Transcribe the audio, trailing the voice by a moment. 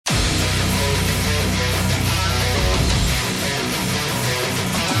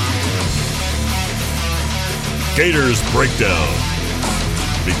Gators Breakdown,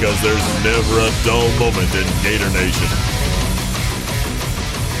 because there's never a dull moment in Gator Nation.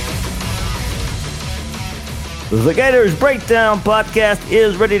 The Gators Breakdown podcast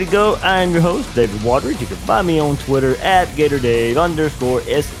is ready to go. I'm your host, David Watridge. You can find me on Twitter at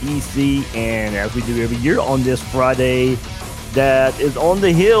GatorDave_SEC. And as we do every year on this Friday, that is on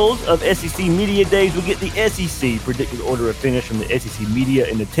the heels of SEC Media Days, we get the SEC predicted order of finish from the SEC media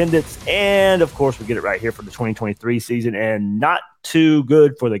in attendance. And, of course, we get it right here for the 2023 season. And not too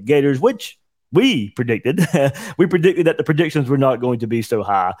good for the Gators, which we predicted. We predicted that the predictions were not going to be so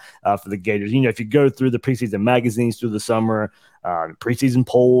high for the Gators. You know, if you go through the preseason magazines through the summer, preseason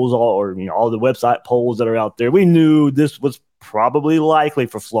polls, all the website polls that are out there, we knew this was probably likely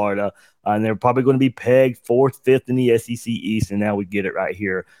for Florida. And they're probably going to be pegged 4th, 5th in the SEC East. And now we get it right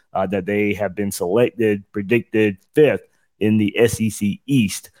here that they have been predicted 5th in the SEC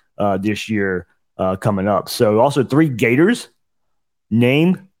East this year coming up. So also 3 Gators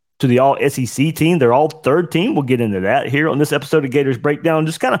named to the all-SEC team. They're all third team. We'll get into that here on this episode of Gators Breakdown.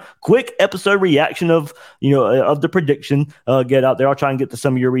 Just kind of quick episode reaction of the prediction. Get out there. I'll try and get to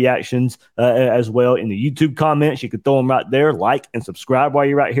some of your reactions as well in the YouTube comments. You can throw them right there. Like and subscribe while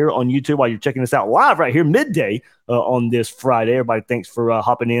you're right here on YouTube, while you're checking us out live right here midday on this Friday. Everybody, thanks for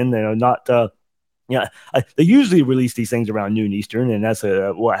hopping in. They usually release these things around noon Eastern, and that's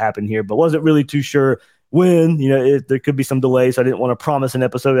what happened here, but wasn't really too sure when, there could be some delay, so I didn't want to promise an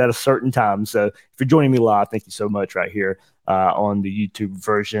episode at a certain time. So if you're joining me live, thank you so much right here on the YouTube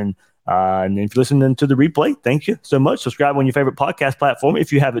version. And if you're listening to the replay, thank you so much. Subscribe on your favorite podcast platform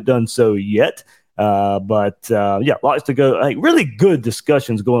if you haven't done so yet. Lots to go. Really good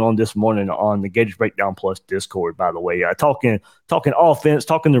discussions going on this morning on the Gators Breakdown Plus Discord, by the way. Talking offense,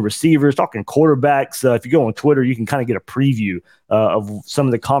 talking the receivers, talking quarterbacks. If you go on Twitter, you can kind of get a preview of some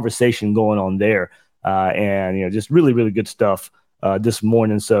of the conversation going on there. Just really, really good stuff this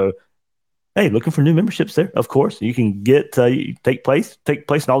morning. So, hey, looking for new memberships there, of course. You can get take place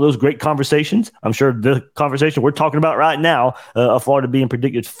in all those great conversations. I'm sure the conversation we're talking about right now, of Florida being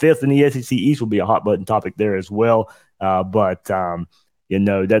predicted 5th in the SEC East, will be a hot button topic there as well. That's a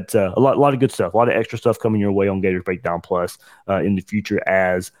lot of good stuff, a lot of extra stuff coming your way on Gators Breakdown Plus in the future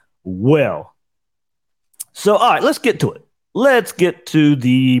as well. So, all right, let's get to it. Let's get to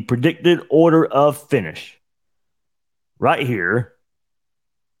the predicted order of finish right here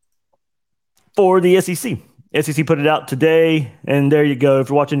for the SEC. SEC put it out today, and there you go. If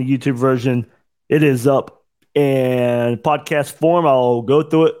you're watching the YouTube version, it is up in podcast form. I'll go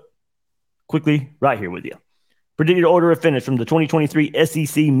through it quickly right here with you. Predicted order of finish from the 2023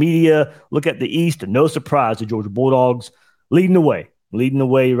 SEC media. Look at the East. No surprise, the Georgia Bulldogs leading the way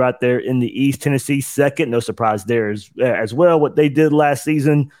right there in the East. Tennessee second. No surprise there as well. What they did last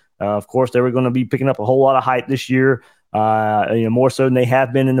season, of course, they were going to be picking up a whole lot of hype this year, more so than they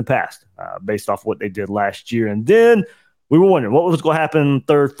have been in the past, based off what they did last year. And then we were wondering what was going to happen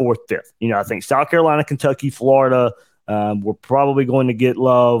 3rd, 4th, 5th. I think South Carolina, Kentucky, Florida were probably going to get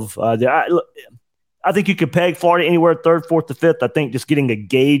love. I think you could peg Florida anywhere 3rd, 4th, to 5th. I think just getting a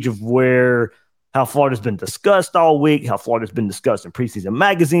gauge of how Florida's been discussed all week, how Florida's been discussed in preseason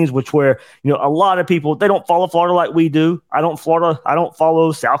magazines, where a lot of people, they don't follow Florida like we do. I don't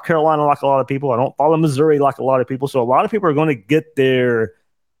follow South Carolina like a lot of people. I don't follow Missouri like a lot of people. So a lot of people are going to get their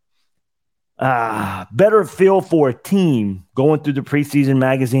better feel for a team going through the preseason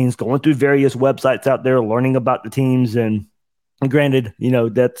magazines, going through various websites out there, learning about the teams. And granted,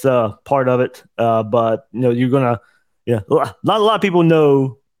 that's part of it. But you're going to, not a lot of people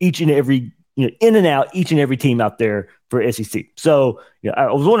know each and every in and out, each and every team out there for SEC. So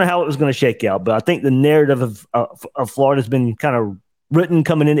I was wondering how it was going to shake out, but I think the narrative of Florida has been kind of written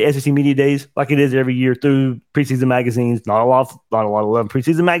coming into SEC Media Days, like it is every year through preseason magazines. Not a lot of love in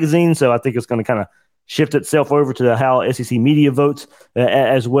preseason magazines, so I think it's going to kind of shift itself over to how SEC Media votes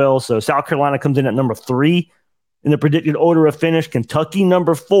as well. So South Carolina comes in at number 3 in the predicted order of finish. Kentucky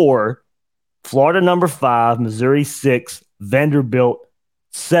number 4, Florida number 5, Missouri 6, Vanderbilt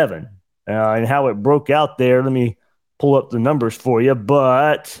 7. And how it broke out there, let me pull up the numbers for you.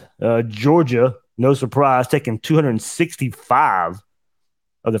 But Georgia, no surprise, taking 265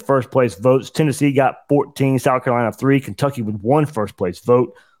 of the first place votes. Tennessee got 14, South Carolina 3, Kentucky with 1 first place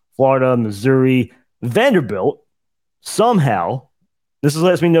vote. Florida, Missouri, Vanderbilt. Somehow, this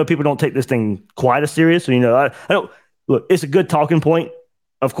lets me know people don't take this thing quite as serious. So, I don't look. It's a good talking point.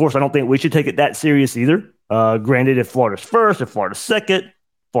 Of course, I don't think we should take it that serious either. Granted, if Florida's first, if Florida's second,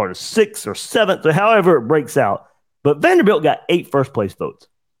 Florida's 6th or 7th, or however it breaks out. But Vanderbilt got 8 first place votes.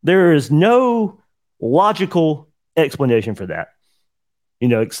 There is no logical explanation for that.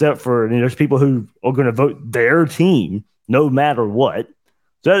 except for there's people who are going to vote their team no matter what.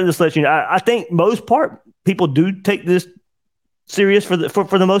 So that just lets you know. I think most part people do take this serious for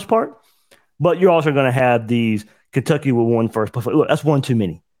the most part, but you're also going to have these Kentucky with one first place. Look, that's one too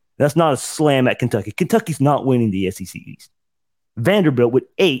many. That's not a slam at Kentucky. Kentucky's not winning the SEC East. Vanderbilt with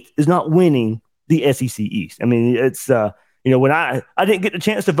 8 is not winning the SEC East. I mean, it's when I didn't get the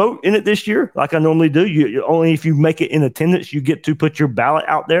chance to vote in it this year like I normally do. You only if you make it in attendance, you get to put your ballot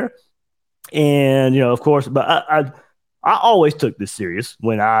out there. And of course, but I always took this serious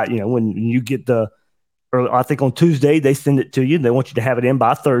when when you get or I think on Tuesday they send it to you. They want you to have it in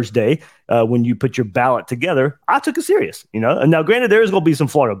by Thursday when you put your ballot together. I took it serious, And now, granted, there is going to be some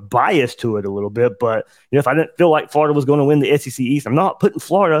Florida bias to it a little bit, but if I didn't feel like Florida was going to win the SEC East, I'm not putting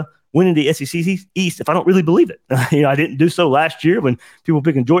Florida winning the SEC East if I don't really believe it. I didn't do so last year when people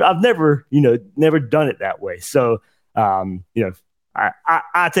picking Georgia. I've never done it that way. So, I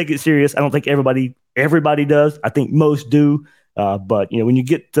take it serious. I don't think everybody does. I think most do. But when you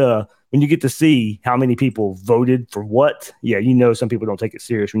get to see how many people voted for what, some people don't take it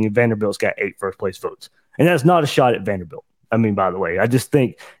serious when Vanderbilt's got 8 first place votes. And that's not a shot at Vanderbilt. I mean, by the way, I just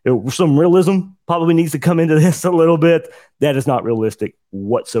think some realism probably needs to come into this a little bit. That is not realistic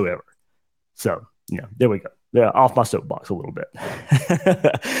whatsoever. So, there we go. Yeah, off my soapbox a little bit.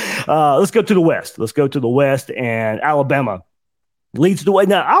 Let's go to the West. Let's go to the West, and Alabama leads the way.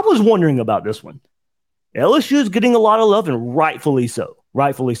 Now, I was wondering about this one. LSU is getting a lot of love, and rightfully so.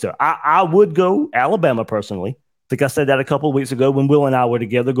 Rightfully so. I would go Alabama personally. I think I said that a couple of weeks ago when Will and I were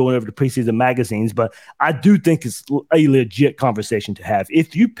together going over the preseason magazines, but I do think it's a legit conversation to have.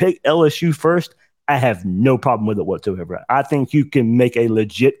 If you pick LSU first, I have no problem with it whatsoever. I think you can make a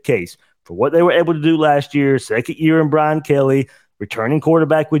legit case for what they were able to do last year, second year in Brian Kelly, returning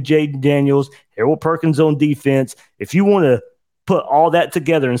quarterback with Jaden Daniels, Harold Perkins on defense. If you want to put all that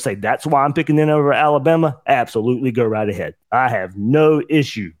together and say that's why I'm picking them over Alabama, absolutely go right ahead. I have no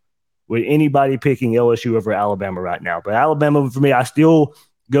issue with anybody picking LSU over Alabama right now. But Alabama, for me, I still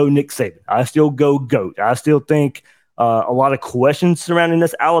go Nick Saban. I still go GOAT. I still think a lot of questions surrounding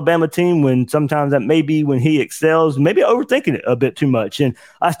this Alabama team when sometimes that may be when he excels, maybe overthinking it a bit too much. And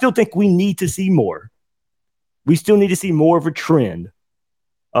I still think we need to see more. We still need to see more of a trend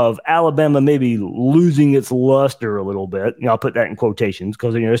of Alabama maybe losing its luster a little bit. I'll put that in quotations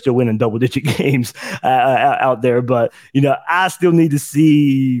because they're still winning double-digit games out there. But I still need to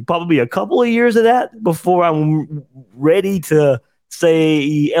see probably a couple of years of that before I'm ready to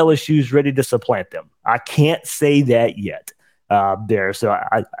say LSU's ready to supplant them. I can't say that yet there. So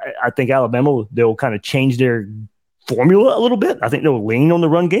I think Alabama they'll kind of change their formula a little bit. I think they'll lean on the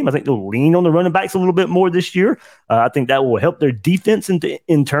run game. I think they'll lean on the running backs a little bit more this year. I think that will help their defense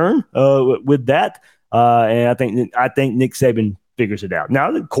in turn with that. And I think Nick Saban figures it out.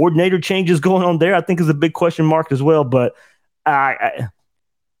 Now the coordinator changes going on there, I think is a big question mark as well. But I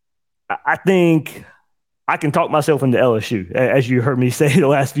think I can talk myself into LSU, as you heard me say the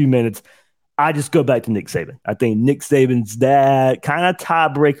last few minutes. I just go back to Nick Saban. I think Nick Saban's that kind of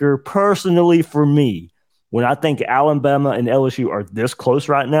tiebreaker personally for me. When I think Alabama and LSU are this close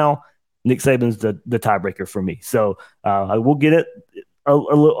right now, Nick Saban's the tiebreaker for me. So I will get it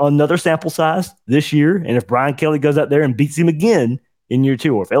another sample size this year. And if Brian Kelly goes out there and beats him again in year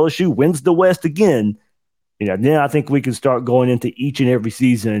 2, or if LSU wins the West again, then I think we can start going into each and every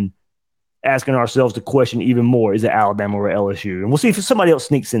season asking ourselves the question even more, is it Alabama or LSU? And we'll see if somebody else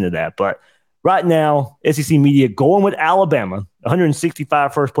sneaks into that. But right now, SEC media going with Alabama,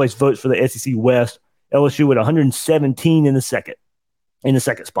 165 first place votes for the SEC West. LSU with 117 in the second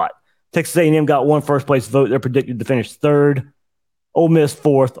spot. Texas A&M got 1 first place vote. They're predicted to finish 3rd. Ole Miss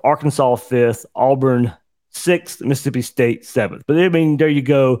 4th. Arkansas 5th. Auburn 6th. Mississippi State 7th. But I mean, there you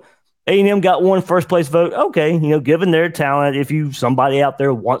go. A&M got 1 first place vote. Okay, given their talent, if somebody out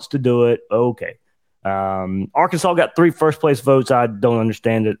there wants to do it, okay. Arkansas got 3 first place votes. I don't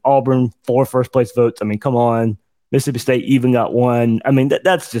understand it. Auburn 4 first place votes. I mean, come on. Mississippi State even got 1. I mean,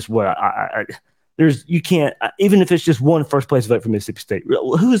 that's just what you can't, even if it's just 1 first place vote for Mississippi State.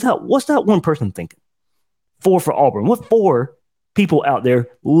 Who is that? What's that one person thinking? 4 for Auburn. What 4 people out there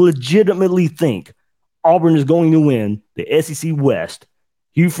legitimately think Auburn is going to win the SEC West?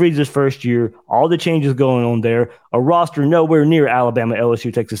 Hugh Freeze's first year, all the changes going on there, a roster nowhere near Alabama,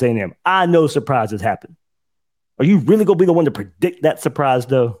 LSU, Texas A&M. I know surprises happen. Are you really going to be the one to predict that surprise,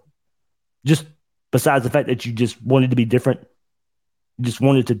 though? Just besides the fact that you just wanted to be different? Just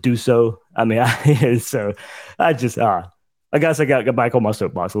wanted to do so. I mean, I guess I got back on my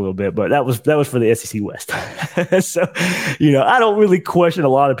soapbox a little bit, but that was for the SEC West. So, I don't really question a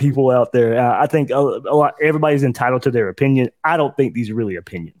lot of people out there. I think a lot everybody's entitled to their opinion. I don't think these are really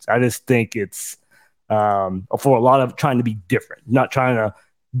opinions. I just think it's for a lot of trying to be different, not trying to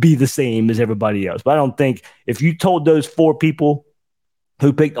be the same as everybody else. But I don't think if you told those 4 people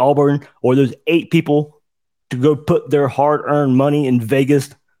who picked Auburn or those 8 people to go put their hard-earned money in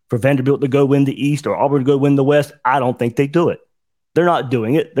Vegas for Vanderbilt to go win the East or Auburn to go win the West, I don't think they do it. They're not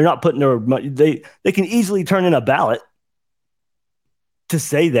doing it. They're not putting their money. They can easily turn in a ballot to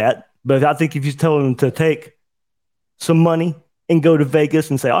say that. But I think if you tell them to take some money and go to Vegas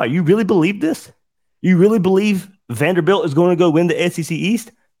and say, all right, you really believe this? You really believe Vanderbilt is going to go win the SEC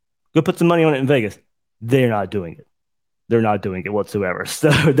East? Go put some money on it in Vegas. They're not doing it. They're not doing it whatsoever. So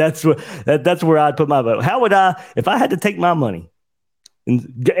that's where I'd put my vote. How would I, if I had to take my money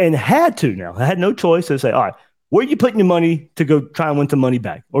and had to now, I had no choice to say, all right, where are you putting your money to go try and win some money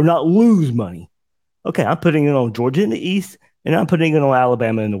back or not lose money? Okay, I'm putting it on Georgia in the East and I'm putting it on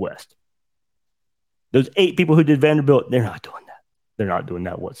Alabama in the West. Those 8 people who did Vanderbilt, they're not doing that. They're not doing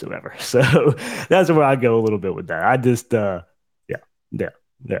that whatsoever. So that's where I go a little bit with that. I just, yeah.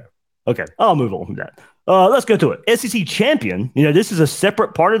 Okay, I'll move on from that. Let's go to it. SEC champion. This is a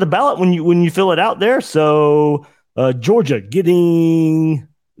separate part of the ballot when you fill it out there. So Georgia getting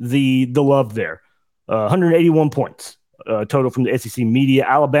the love there. 181 points total from the SEC media.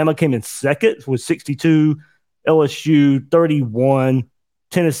 Alabama came in second with 62. LSU 31.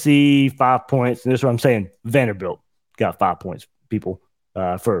 Tennessee 5 points. And this is what I'm saying. Vanderbilt got 5 points, people,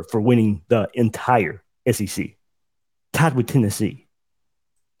 for winning the entire SEC. Tied with Tennessee.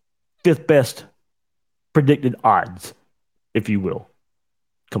 5th best predicted odds, if you will.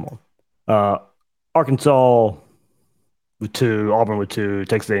 Come on. Arkansas with 2, Auburn with 2,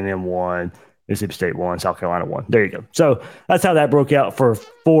 Texas A&M 1, Mississippi State 1, South Carolina 1. There you go. So that's how that broke out for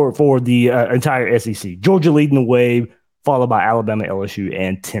the entire SEC. Georgia leading the way, followed by Alabama, LSU,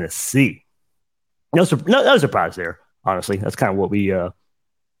 and Tennessee. No surprise there, honestly. That's kind of what we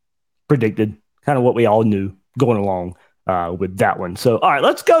predicted, kind of what we all knew going along with that one. So, all right,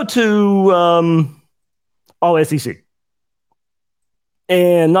 let's go to all SEC.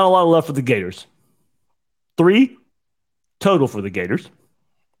 And not a lot of love for the Gators. 3 total for the Gators.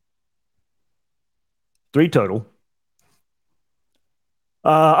 3 total.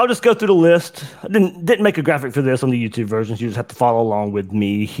 I'll just go through the list. I didn't make a graphic for this on the YouTube version, so you just have to follow along with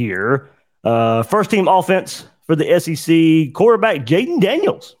me here. First team offense for the SEC, quarterback Jaden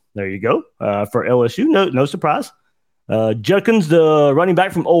Daniels. There you go. For LSU, no surprise. Judkins, the running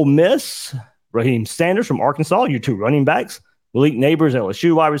back from Ole Miss. Raheem Sanders from Arkansas, your 2 running backs. Malik Neighbors,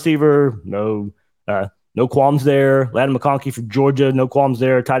 LSU wide receiver. No qualms there. Landon McConkey from Georgia, no qualms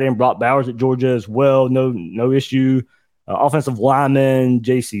there. Tight end Brock Bowers at Georgia as well, no issue. Offensive lineman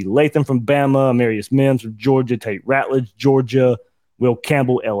J.C. Latham from Bama, Marius Mims from Georgia, Tate Ratledge, Georgia, Will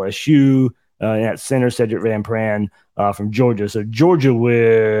Campbell, LSU, and at center Cedric Van Pran from Georgia. So Georgia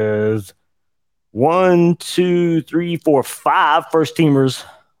with 1, 2, 3, 4, 5 first teamers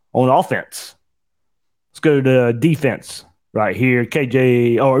on offense. Let's go to defense right here.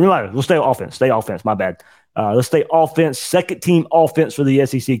 Let's stay offense. My bad. Let's stay offense. Second team offense for the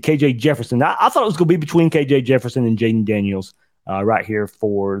SEC. KJ Jefferson. I thought it was going to be between KJ Jefferson and Jaden Daniels right here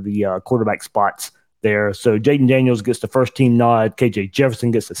for the quarterback spots there. So Jaden Daniels gets the first team nod. KJ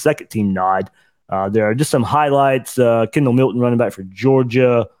Jefferson gets the second team nod. There are just some highlights. Kendall Milton, running back for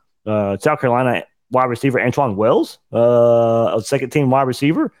Georgia. South Carolina wide receiver Antoine Wells, a second team wide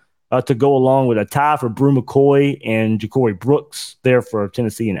receiver, to go along with a tie for Brew McCoy and Ja'Cory Brooks there for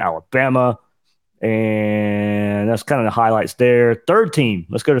Tennessee and Alabama. And that's kind of the highlights there. Third team.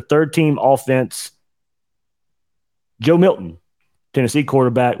 Let's go to third team offense. Joe Milton, Tennessee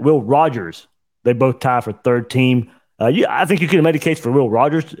quarterback. Will Rogers. They both tie for third team. I think you could have made a case for Will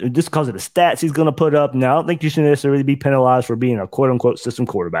Rogers just because of the stats he's going to put up. Now, I don't think you should necessarily be penalized for being a quote-unquote system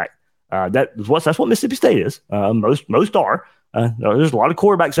quarterback. That's what Mississippi State is. Most are. There's a lot of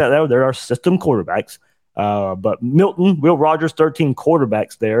quarterbacks out there. There are system quarterbacks. But Milton, Will Rogers, 13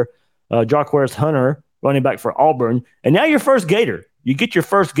 quarterbacks there. Jarquez Hunter, running back for Auburn. And now your first Gator. You get your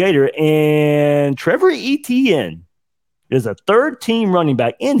first Gator, and Trevor Etienne is a third-team running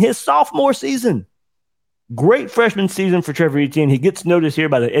back in his sophomore season. Great freshman season for Trevor Etienne. He gets noticed here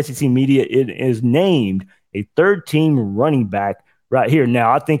by the SEC media. It is named a third-team running back right here.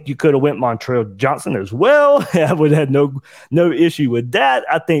 Now, I think you could have went Montrell Johnson as well. I would have no issue with that.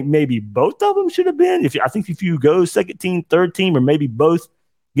 I think maybe both of them should have been. I think if you go second team, third team, or maybe both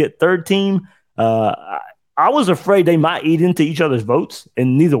get third team, I was afraid they might eat into each other's votes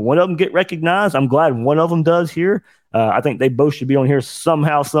and neither one of them get recognized. I'm glad one of them does here. I think they both should be on here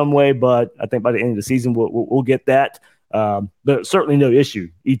somehow, some way, but I think by the end of the season, we'll get that. But certainly no issue,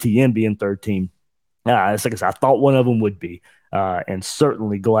 ETN being third team. It's like I said, I thought one of them would be, and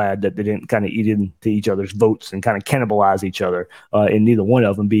certainly glad that they didn't kind of eat into each other's votes and kind of cannibalize each other, and neither one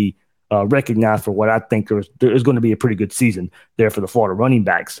of them be recognized for what I think there's going to be a pretty good season there for the Florida running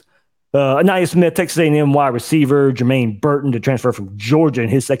backs. Anaya Smith, Texas A&M wide receiver. Jermaine Burton to transfer from Georgia in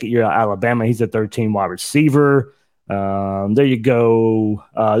his second year at Alabama. He's a third-team wide receiver. There you go.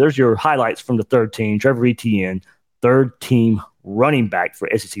 There's your highlights from the third team. Trevor Etienne, third-team running back for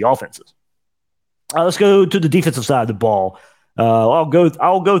SEC offenses. Let's go to the defensive side of the ball. I'll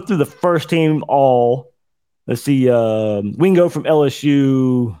go through the first team all. Let's see. Wingo from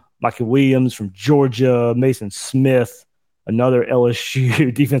LSU, Michael Williams from Georgia, Mason Smith, another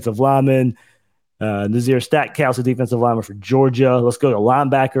LSU defensive lineman. Nazir Stackhouse, a defensive lineman for Georgia. Let's go to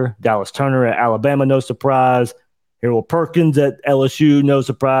linebacker. Dallas Turner at Alabama, no surprise. Harold Perkins at LSU, no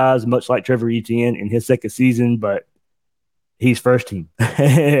surprise, much like Trevor Etienne in his second season, but he's first team.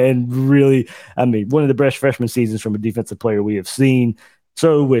 And really, I mean, one of the best freshman seasons from a defensive player we have seen.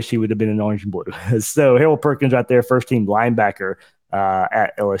 So wish he would have been in orange and blue. So Harold Perkins right there, first team linebacker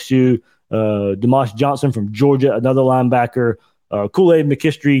at LSU. Dimash Johnson from Georgia, another linebacker. Kool-Aid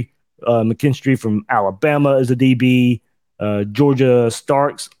McKinstry from Alabama is a DB. Georgia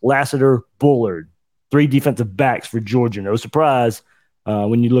Starks, Lassiter, Bullard. Three defensive backs for Georgia. No surprise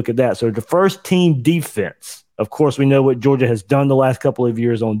when you look at that. So the first team defense, of course, we know what Georgia has done the last couple of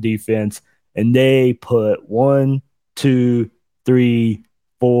years on defense, and they put 1, 2, 3,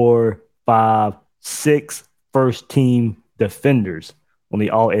 4, 5, 6 first team defenders on the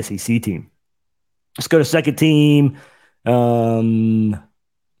all SEC team. Let's go to second team. Jaheim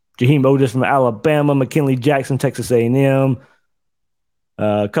Otis from Alabama, McKinley Jackson, Texas A&M.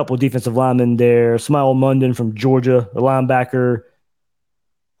 A couple of defensive linemen there. Smile Munden from Georgia, the linebacker.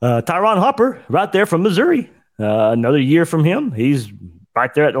 Tyron Hopper right there from Missouri. Another year from him. He's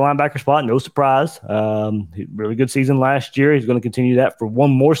right there at the linebacker spot. No surprise. Really good season last year. He's going to continue that for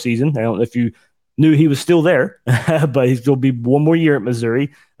one more season. I don't know if you knew he was still there, but he's going to be one more year at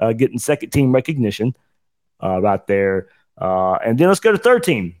Missouri, getting second team recognition right there. And then let's go to third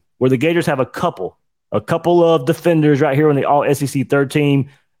team, where the Gators have a couple of defenders right here on the all SEC third team.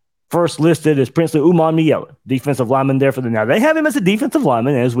 First listed is Princely Umanmiele, defensive lineman there for the now. They have him as a defensive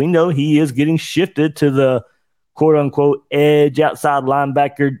lineman. As we know, he is getting shifted to the quote unquote edge outside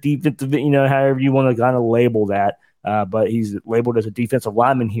linebacker, defensive, however you want to kind of label that. But he's labeled as a defensive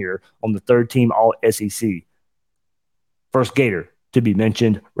lineman here on the third team all SEC. First Gator to be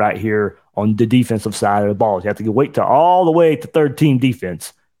mentioned right here on the defensive side of the ball. You have to wait to all the way to third team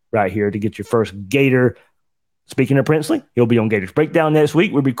defense right here to get your first Gator. Speaking of Princely, he'll be on Gators Breakdown next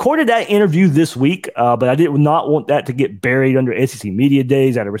week. We recorded that interview this week, but I did not want that to get buried under SEC Media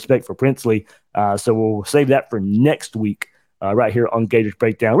Days out of respect for Princely. So we'll save that for next week right here on Gators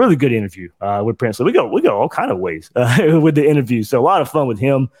Breakdown. Really good interview with Princely. We go all kind of ways with the interview. So a lot of fun with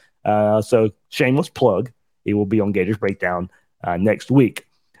him. So shameless plug. He will be on Gators Breakdown next week.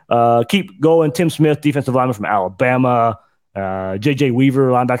 Keep going. Tim Smith, defensive lineman from Alabama. J.J. Weaver,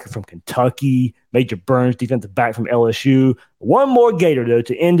 linebacker from Kentucky. Major Burns, defensive back from LSU. One more Gator, though,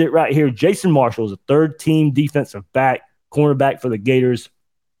 to end it right here. Jason Marshall is a third-team defensive back, cornerback for the Gators,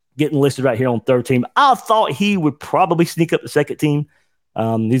 getting listed right here on third team. I thought he would probably sneak up the second team.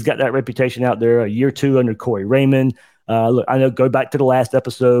 He's got that reputation out there, a year or two under Corey Raymond. Look, I know, go back to the last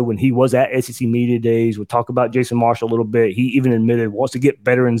episode when he was at SEC Media Days. We'll talk about Jason Marshall a little bit. He even admitted wants to get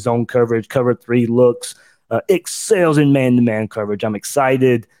better in zone coverage, cover three looks, excels in man-to-man coverage. I'm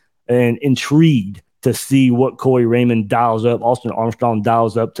excited and intrigued to see what Corey Raymond dials up, Austin Armstrong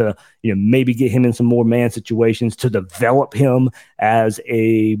dials up to, maybe get him in some more man situations to develop him as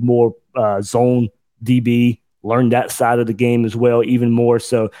a more zone DB, learn that side of the game as well, even more.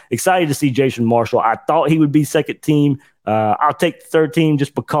 So excited to see Jason Marshall. I thought he would be second team. I'll take the third team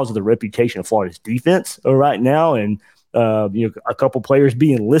just because of the reputation of Florida's defense right now. And, a couple players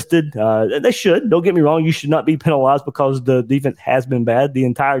being listed. They should. Don't get me wrong. You should not be penalized because the defense has been bad. The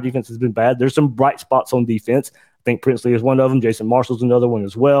entire defense has been bad. There's some bright spots on defense. I think Princely is one of them. Jason Marshall's another one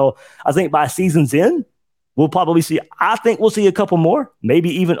as well. I think by season's end, we'll see a couple more, maybe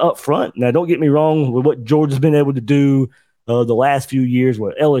even up front. Now, don't get me wrong with what Georgia's been able to do the last few years,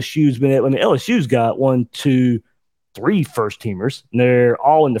 what LSU's been able. LSU's got 1, 2, 3 first teamers, and they're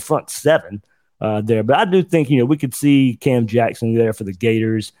all in the front seven. There, but I do think we could see Cam Jackson there for the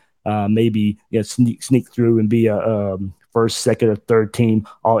Gators, maybe sneak through and be a first, second, or third team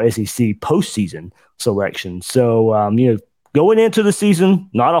All SEC postseason selection. So, going into the season,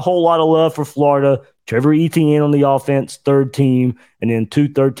 not a whole lot of love for Florida. Trevor Etienne on the offense, third team, and then two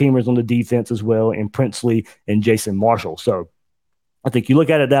third-teamers on the defense as well, and Princely and Jason Marshall. So I think you look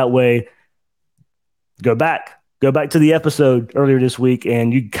at it that way. Go back to the episode earlier this week,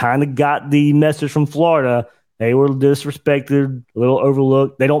 and you kind of got the message from Florida. They were disrespected, a little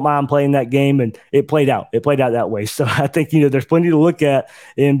overlooked. They don't mind playing that game, and it played out. It played out that way. So I think, there's plenty to look at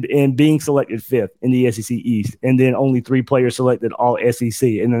in being selected fifth in the SEC East, and then only 3 players selected All SEC,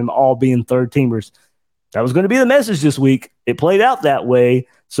 and then all being third-teamers. That was going to be the message this week. It played out that way.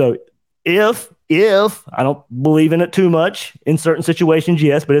 So if I don't believe in it too much in certain situations,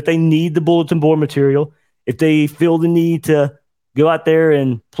 yes, but if they need the bulletin board material, if they feel the need to go out there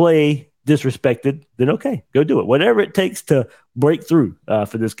and play disrespected, then okay, go do it. Whatever it takes to break through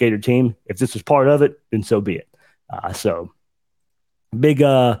for this Gator team. If this is part of it, then so be it. So big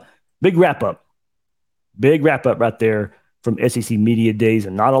wrap up right there from SEC Media Days,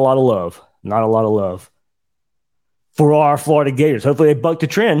 and not a lot of love for our Florida Gators. Hopefully they buck the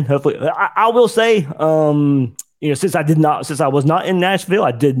trend. Hopefully, I will say, since I was not in Nashville,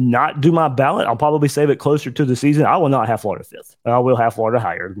 I did not do my ballot. I'll probably save it closer to the season. I will not have Florida fifth. I will have Florida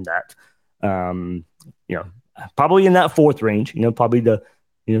higher than that. Probably in that fourth range. Probably to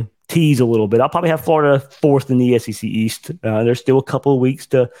tease a little bit. I'll probably have Florida fourth in the SEC East. There's still a couple of weeks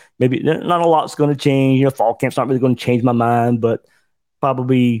to maybe. Not a lot's going to change. Fall camp's not really going to change my mind, but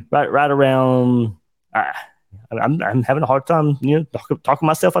probably right around. I'm having a hard time, talking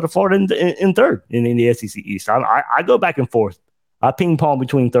myself out of Florida in third in the SEC East. I go back and forth. I ping pong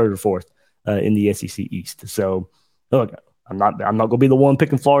between third or fourth in the SEC East. So look, I'm not going to be the one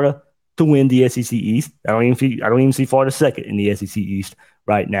picking Florida to win the SEC East. I don't even see Florida second in the SEC East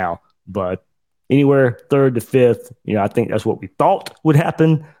right now. But anywhere third to fifth, I think that's what we thought would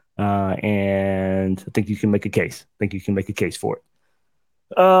happen, and I think you can make a case. For it.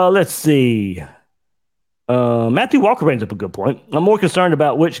 Let's see. Matthew Walker brings up a good point. I'm more concerned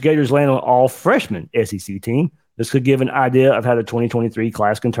about which Gators land on all freshman SEC team. This could give an idea of how the 2023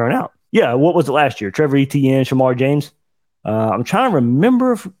 class can turn out. Yeah, what was it last year? Trevor Etienne, Shamar James. I'm trying to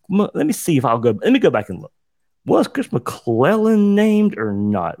remember. Let me see if I'll go. Let me go back and look. Was Chris McClellan named or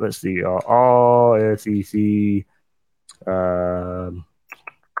not? Let's see. All SEC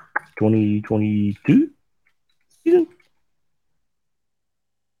 2022 season.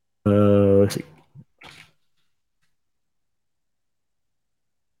 Let's see.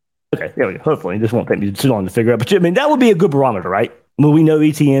 Okay, there we go. Hopefully, this won't take me too long to figure out. But that would be a good barometer, right? We know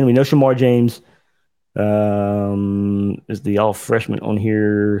Etienne, we know Shamar James. Is the all freshman on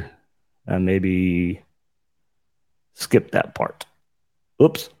here? Maybe skip that part.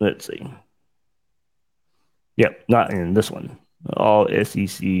 Oops. Let's see. Yep, not in this one. All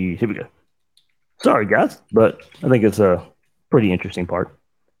SEC. Here we go. Sorry, guys, but I think it's a pretty interesting part.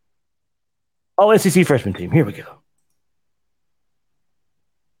 All SEC freshman team. Here we go.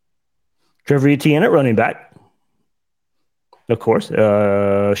 Trevor Etienne at running back. Of course.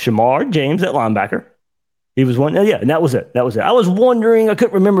 Shamar James at linebacker. He was one. Yeah, and that was it. I was wondering, I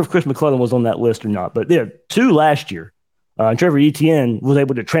couldn't remember if Chris McClellan was on that list or not, but there 2 last year. Trevor Etienne was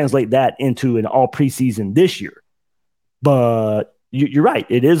able to translate that into an all preseason this year. But you're right.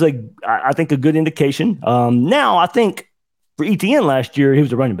 It is I think a good indication. Now, I think for Etienne last year, he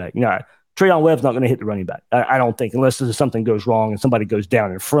was a running back. Trayon Webb's not going to hit the running back. I don't think, unless something goes wrong and somebody goes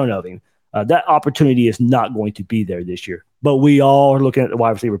down in front of him. That opportunity is not going to be there this year. But we all are looking at the wide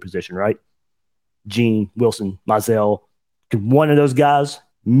receiver position, right? Gene, Wilson, Mizell. One of those guys,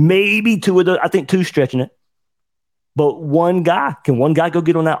 maybe 2 of those. I think 2 stretching it. But can one guy go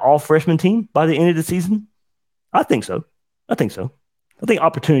get on that all freshman team by the end of the season? I think so. I think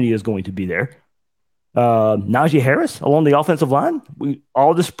opportunity is going to be there. Najee Harris along the offensive line.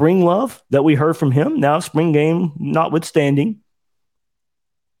 All the spring love that we heard from him. Now, spring game notwithstanding.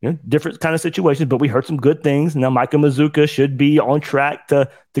 Different kind of situations, but we heard some good things. Now, Micah Mazuka should be on track to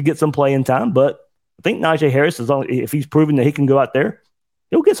get some playing time, but I think Najee Harris, if he's proven that he can go out there,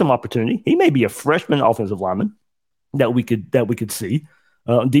 he'll get some opportunity. He may be a freshman offensive lineman that we could see.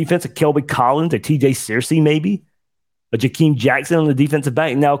 Defense, a Kelby Collins, a TJ Searcy, maybe a Jakeem Jackson on the defensive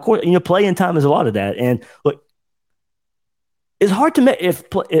back. Now, of course, playing time is a lot of that. And look, it's hard to make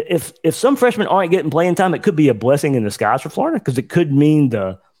if some freshmen aren't getting playing time, it could be a blessing in disguise for Florida, because it could mean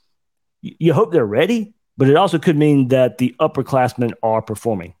you hope they're ready, but it also could mean that the upperclassmen are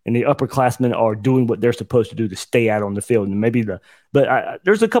performing and the upperclassmen are doing what they're supposed to do to stay out on the field. And maybe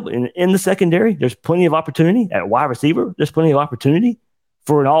there's a couple in the secondary. There's plenty of opportunity at wide receiver. There's plenty of opportunity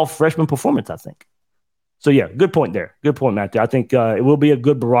for an all freshman performance, I think. So yeah, good point there. Good point, Matthew. I think it will be a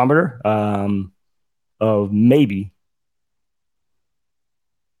good barometer of maybe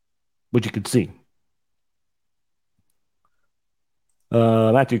what you could see.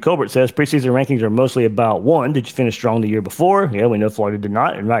 Matthew Colbert says preseason rankings are mostly about one. Did you finish strong the year before? Yeah, we know Florida did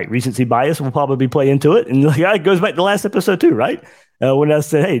not. And right, recency bias will probably play into it. And yeah, it goes back to last episode too, right? When I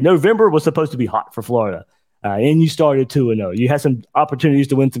said, hey, November was supposed to be hot for Florida. And you started 2-0. You had some opportunities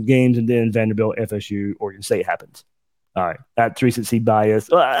to win some games, and then Vanderbilt, FSU, Oregon State happens. All right, that's recency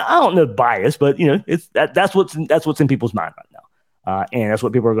bias. I don't know bias, but it's that's what's in people's mind right now, and that's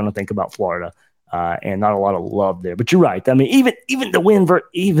what people are going to think about Florida. And not a lot of love there. But you're right. I mean, even the win,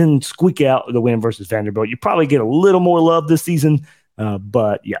 even squeak out the win versus Vanderbilt, you probably get a little more love this season.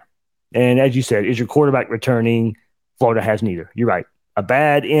 But yeah, and as you said, is your quarterback returning? Florida has neither. You're right. A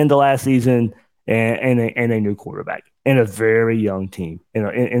bad end to last season and a new quarterback and a very young team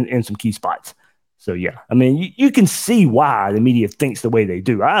in some key spots. So yeah, I mean, you can see why the media thinks the way they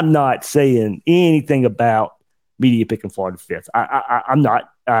do. I'm not saying anything about media picking Florida fifth. I'm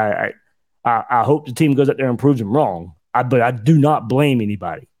not. I hope the team goes out there and proves them wrong. But I do not blame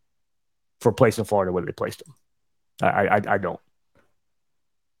anybody for placing Florida where they placed them. I don't.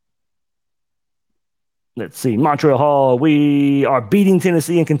 Let's see. Montreal Hall, we are beating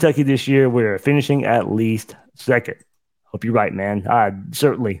Tennessee and Kentucky this year. We're finishing at least second. Hope you're right, man. I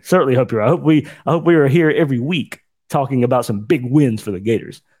certainly hope you're right. I hope we are here every week talking about some big wins for the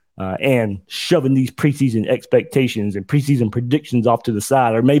Gators. And shoving these preseason expectations and preseason predictions off to the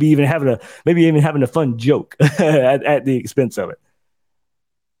side, or maybe even having a fun joke at the expense of it.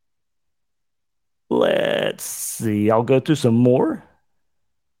 Let's see. I'll go through some more.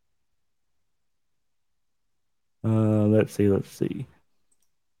 Let's see.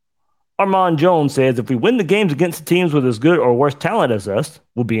 Armand Jones says, if we win the games against the teams with as good or worse talent as us,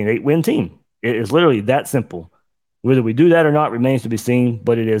 we'll be an 8-win team. It is literally that simple. Whether we do that or not remains to be seen,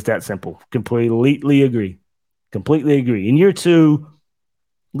 but it is that simple. Completely agree. In year two,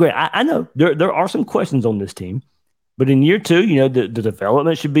 great. I know there are some questions on this team, but in year two, the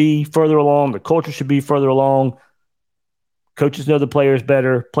development should be further along. The culture should be further along. Coaches know the players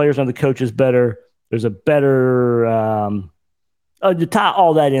better. Players know the coaches better. There's a better to tie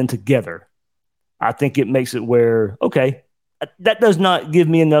all that in together. I think it makes it where, okay, that does not give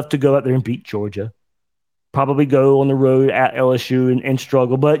me enough to go out there and beat Georgia. Probably go on the road at LSU and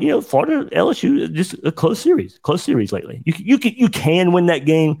struggle. But, Florida, LSU, just a close series lately. You can win that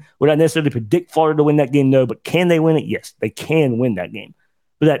game. Would I necessarily predict Florida to win that game? No. But can they win it? Yes, they can win that game.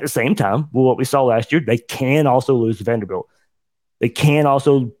 But at the same time, well, what we saw last year, they can also lose to Vanderbilt. They can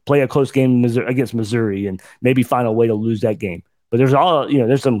also play a close game against Missouri and maybe find a way to lose that game. But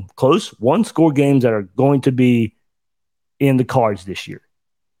there's some close one-score games that are going to be in the cards this year.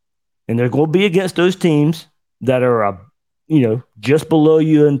 And they're going to be against those teams that are, just below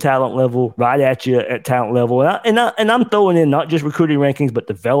you in talent level, right at you at talent level. And I'm throwing in not just recruiting rankings, but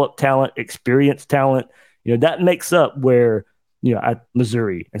developed talent, experienced talent. That makes up where, at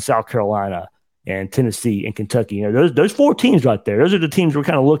Missouri and South Carolina and Tennessee and Kentucky, those four teams right there, those are the teams we're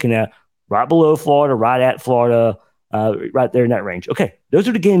kind of looking at right below Florida, right at Florida, right there in that range. Okay, those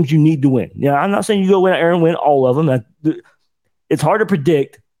are the games you need to win. I'm not saying you go win out there and win all of them. It's hard to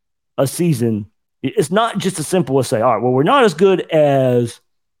predict a season. It's not just as simple as say, all right, well, we're not as good as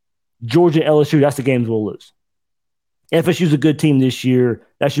Georgia and LSU. That's the games we'll lose. FSU's a good team this year.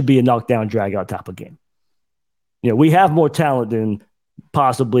 That should be a knockdown, drag-out type of game. We have more talent than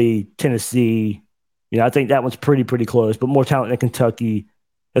possibly Tennessee. I think that one's pretty close, but more talent than Kentucky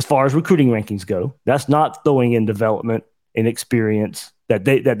as far as recruiting rankings go. That's not throwing in development and experience that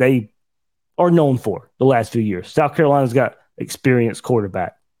they are known for the last few years. South Carolina's got experienced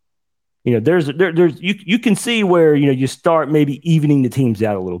quarterback. There's you can see where you start maybe evening the teams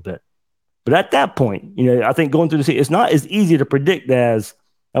out a little bit, but at that point, I think going through the season, it's not as easy to predict as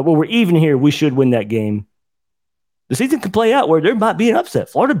well. We're even here. We should win that game. The season can play out where there might be an upset.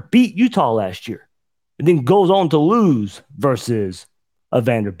 Florida beat Utah last year, and then goes on to lose versus a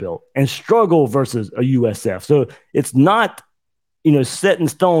Vanderbilt and struggle versus a USF. So it's not set in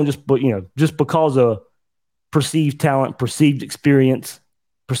stone just because of perceived talent, perceived experience,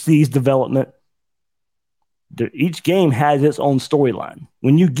 perceived development. Each game has its own storyline.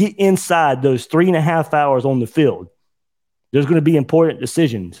 When you get inside those 3.5 hours on the field, there's going to be important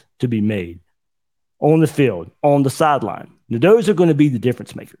decisions to be made on the field, on the sideline. Now, those are going to be the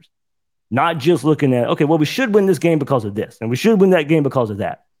difference makers. Not just looking at, okay, well, we should win this game because of this, and we should win that game because of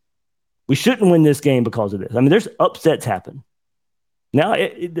that. We shouldn't win this game because of this. I mean, there's upsets happen. Now,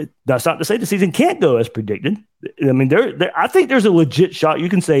 that's not to say the season can't go as predicted. I mean, I think there's a legit shot. You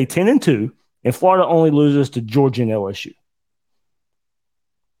can say 10-2 and Florida only loses to Georgia and LSU.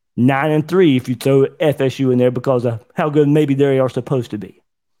 9-3 if you throw FSU in there because of how good maybe they are supposed to be.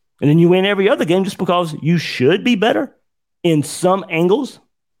 And then you win every other game just because you should be better in some angles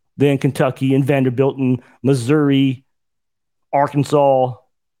than Kentucky and Vanderbilt and Missouri, Arkansas,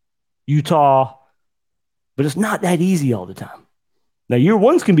 Utah. But it's not that easy all the time. Now, year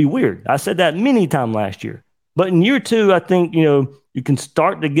ones can be weird. I said that many times last year. But in year two, I think, you can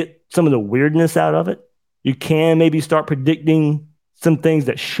start to get some of the weirdness out of it. You can maybe start predicting some things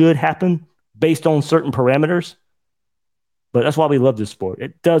that should happen based on certain parameters. But that's why we love this sport.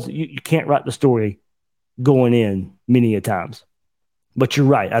 It does. You can't write the story going in many a times. But you're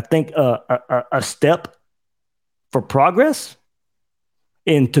right. I think a step for progress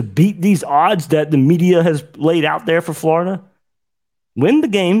and to beat these odds that the media has laid out there for Florida, win the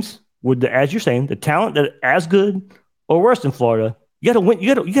games with as you're saying, the talent that as good or worse than Florida. You got to win.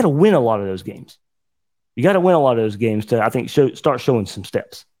 You got to win a lot of those games. You got to win a lot of those games to, I think, start showing some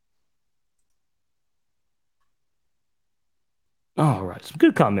steps. All right, some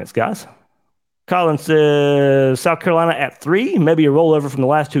good comments, guys. Colin says South Carolina at 3, maybe a rollover from the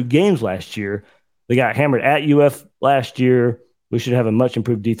last 2 games last year. They got hammered at UF last year. We should have a much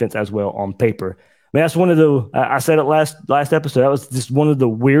improved defense as well on paper. I mean, that's one of the, I said it last episode, that was just one of the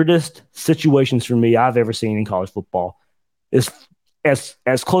weirdest situations for me I've ever seen in college football. Is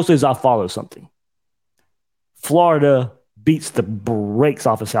as closely as I follow something. Florida beats the brakes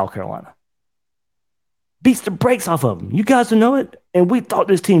off of South Carolina. Beats the brakes off of them. You guys know it? And we thought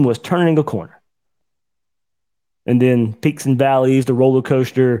this team was turning a corner. And then peaks and valleys, the roller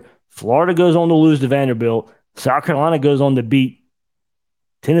coaster. Florida goes on to lose to Vanderbilt. South Carolina goes on to beat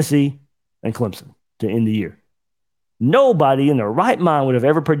Tennessee and Clemson to end the year. Nobody in their right mind would have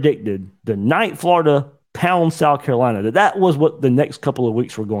ever predicted the night Florida pounds South Carolina, that was what the next couple of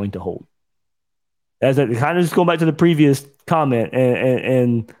weeks were going to hold. As I kind of just going back to the previous comment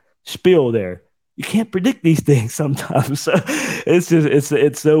and spiel there, you can't predict these things sometimes. So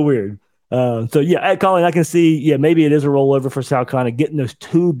it's so weird. Colin, I can see, maybe it is a rollover for South Carolina, getting those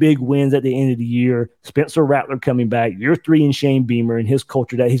 2 big wins at the end of the year. Spencer Rattler coming back, year 3 in Shane Beamer and his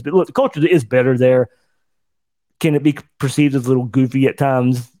culture that he's been. Look, the culture is better there. Can it be perceived as a little goofy at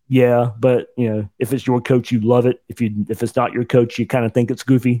times? Yeah, but if it's your coach, you love it. If it's not your coach, you kind of think it's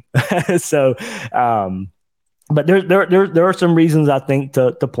goofy. So, but there are some reasons I think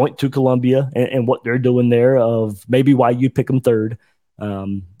to point to Columbia and what they're doing there, of maybe why you pick them third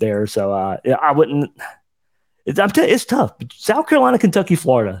there. So I wouldn't. It's tough. South Carolina, Kentucky,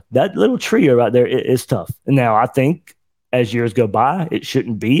 Florida, that little trio right there is tough. And now I think as years go by, it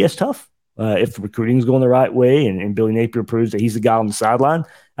shouldn't be as tough. If recruiting is going the right way and Billy Napier proves that he's the guy on the sideline,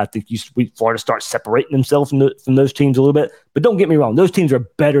 I think Florida starts separating themselves from those teams a little bit. But don't get me wrong, those teams are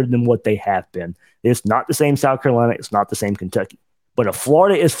better than what they have been. It's not the same South Carolina. It's not the same Kentucky. But if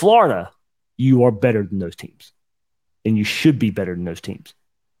Florida is Florida, you are better than those teams. And you should be better than those teams.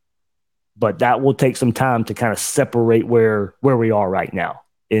 But that will take some time to kind of separate where we are right now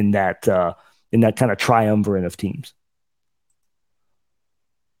in that kind of triumvirate of teams.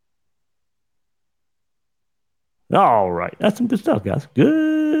 All right. That's some good stuff, guys.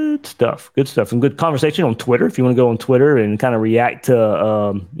 Good stuff. Some good conversation on Twitter. If you want to go on Twitter and kind of react to,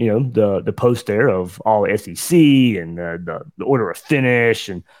 the post there of all SEC and the order of finish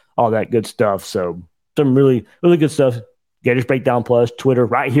and all that good stuff. So some really, really good stuff. Gators Breakdown Plus, Twitter,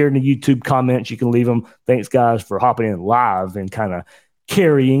 right here in the YouTube comments. You can leave them. Thanks, guys, for hopping in live and kind of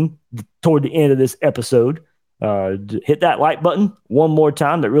carrying toward the end of this episode. Hit that like button one more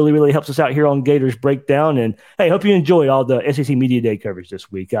time. That really, really helps us out here on Gators Breakdown. And hey, hope you enjoyed all the SEC Media Day coverage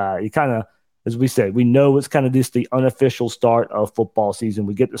this week. You kind of, as we said, we know it's kind of just the unofficial start of football season.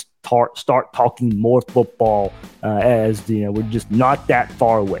 We get to start talking more football we're just not that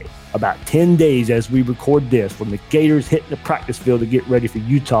far away. About 10 days as we record this when the Gators hit the practice field to get ready for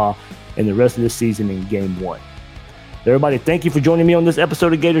Utah and the rest of the season in Game 1. Everybody, thank you for joining me on this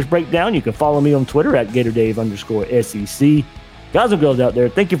episode of Gators Breakdown. You can follow me on Twitter at GatorDave_SEC. Guys and girls out there,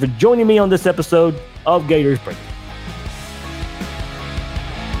 thank you for joining me on this episode of Gators Breakdown.